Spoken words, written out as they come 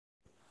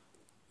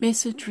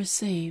Message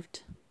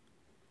received.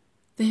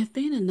 There have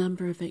been a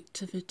number of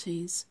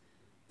activities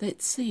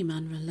that seem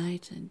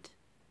unrelated,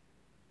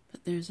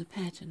 but there is a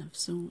pattern of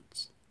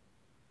sorts.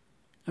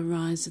 A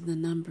rise in the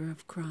number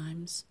of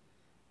crimes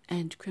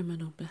and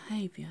criminal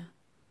behaviour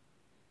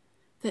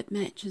that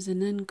matches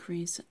an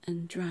increase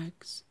in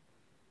drugs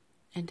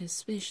and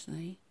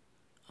especially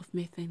of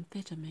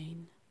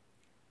methamphetamine.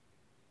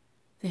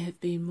 There have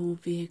been more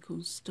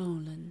vehicles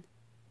stolen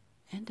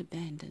and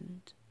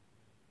abandoned,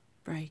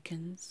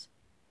 break-ins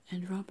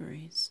and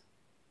robberies.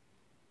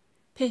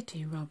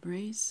 Petty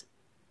robberies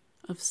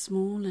of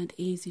small and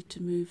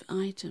easy-to-move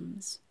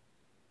items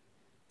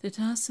that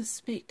are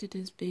suspected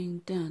as being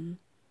done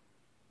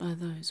by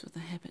those with a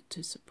habit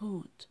to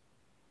support.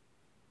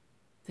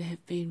 There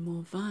have been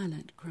more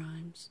violent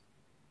crimes,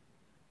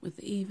 with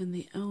even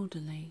the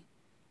elderly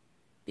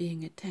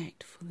being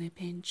attacked for their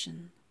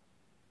pension.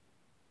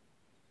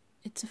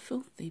 It's a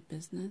filthy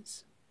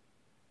business.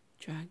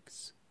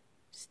 Drugs,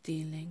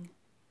 stealing,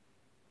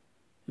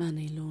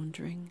 money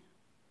laundering,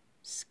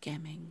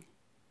 scamming,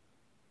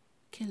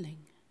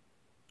 killing.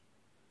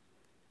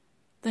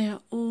 They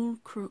are all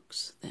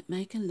crooks that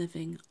make a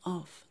living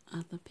off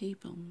other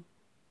people.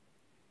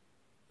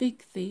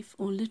 Big thief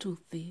or little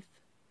thief,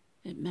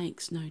 it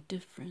makes no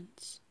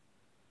difference.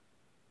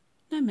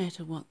 No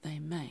matter what they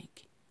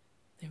make,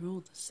 they're all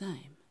the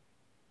same,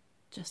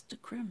 just a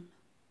crim.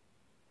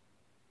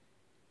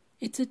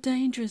 It's a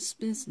dangerous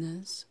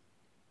business.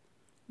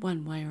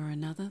 One way or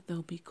another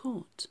they'll be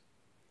caught.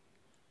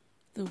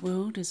 The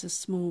world is a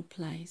small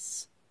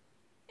place,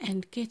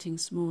 and getting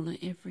smaller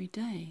every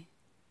day.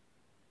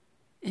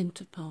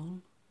 Interpol,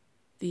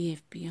 the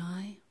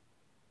FBI,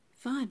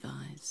 Five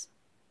Eyes.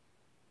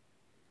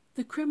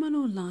 The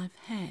criminal life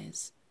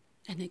has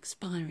an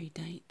expiry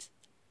date.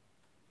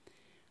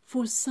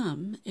 For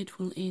some it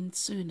will end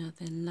sooner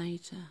than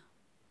later.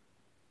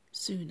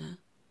 Sooner,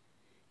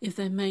 if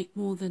they make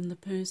more than the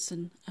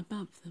person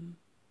above them,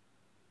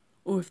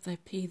 or if they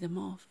pee them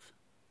off.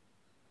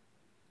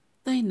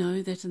 They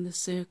know that in the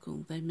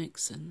circle they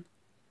mix in,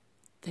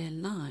 their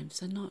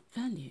lives are not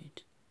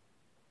valued.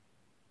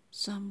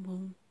 Some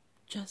will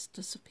just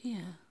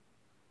disappear.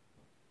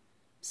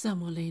 Some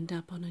will end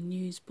up on a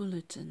news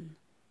bulletin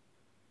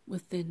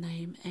with their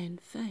name and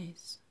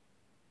face.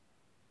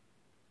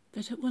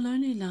 But it will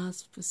only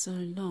last for so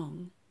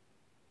long,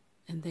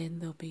 and then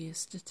there'll be a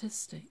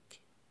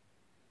statistic.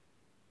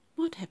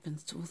 What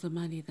happens to all the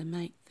money they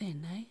make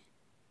then, eh?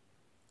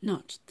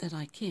 Not that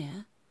I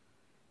care.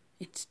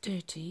 It's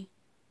dirty,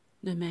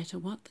 no matter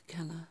what the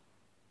colour.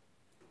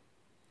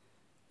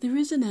 There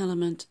is an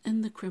element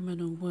in the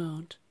criminal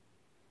world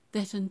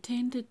that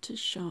intended to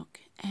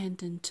shock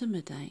and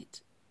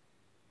intimidate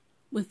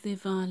with their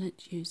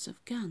violent use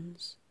of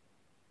guns.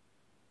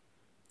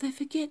 They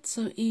forget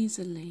so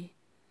easily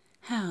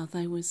how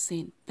they were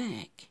sent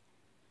back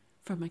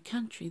from a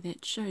country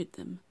that showed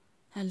them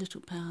how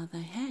little power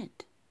they had.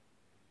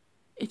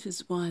 It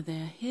is why they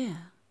are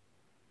here.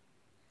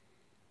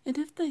 And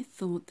if they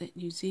thought that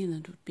New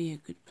Zealand would be a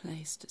good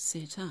place to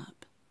set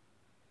up,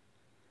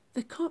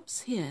 the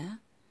cops here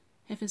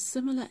have a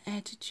similar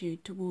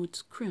attitude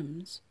towards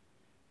crims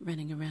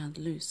running around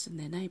loose in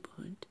their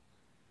neighbourhood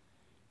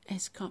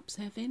as cops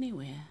have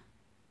anywhere.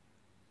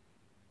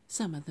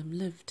 Some of them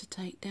live to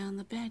take down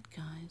the bad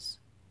guys.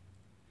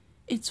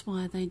 It's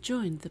why they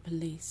joined the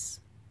police.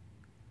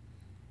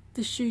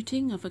 The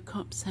shooting of a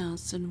cop's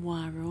house in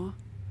Wairoa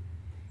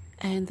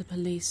and the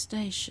police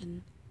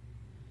station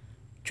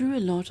drew a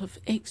lot of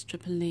extra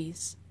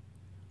police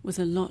with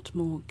a lot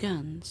more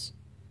guns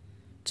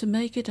to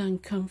make it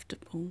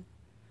uncomfortable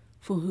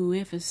for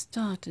whoever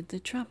started the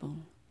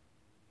trouble.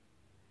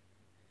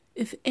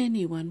 If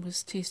anyone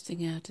was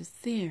testing out a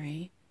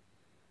theory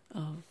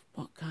of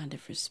what kind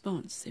of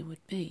response there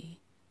would be,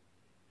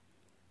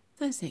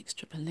 those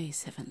extra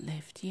police haven't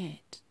left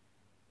yet.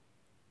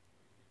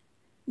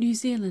 New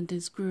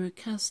Zealanders grew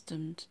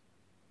accustomed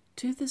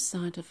to the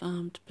sight of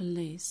armed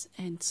police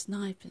and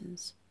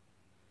snipers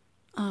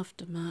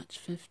after March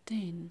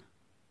 15.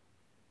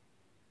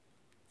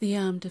 The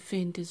Armed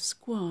Offenders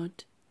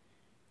Squad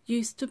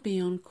used to be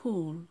on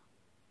call,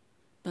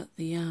 but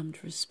the Armed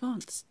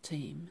Response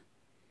Team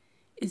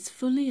is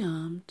fully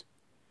armed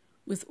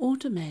with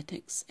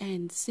automatics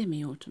and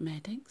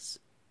semi-automatics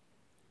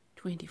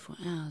 24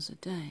 hours a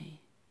day.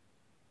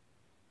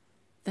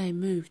 They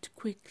moved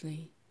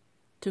quickly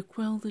to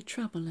quell the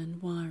trouble in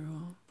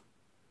Wairoa.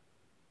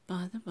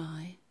 By the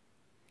by,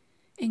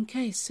 in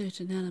case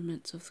certain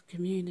elements of the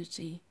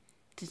community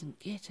didn't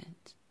get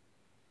it,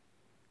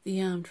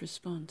 the Armed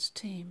Response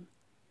Team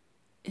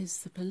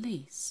is the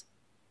police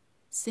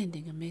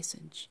sending a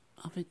message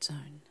of its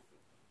own.